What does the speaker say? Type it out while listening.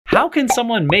how can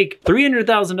someone make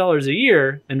 $300,000 a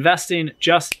year investing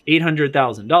just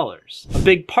 $800,000? A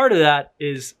big part of that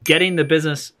is getting the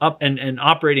business up and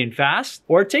operating fast,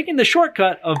 or taking the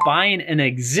shortcut of buying an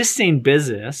existing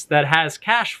business that has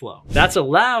cash flow. That's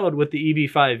allowed with the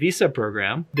EB5 Visa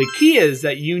program. The key is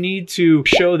that you need to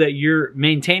show that you're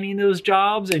maintaining those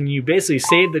jobs and you basically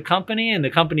saved the company and the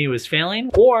company was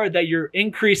failing, or that you're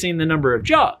increasing the number of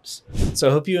jobs. So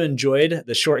I hope you enjoyed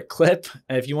the short clip.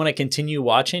 If you want to continue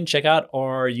watching, check out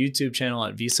our YouTube channel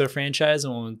at Visa Franchise,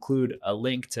 and we'll include a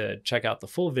link to check out the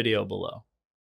full video below.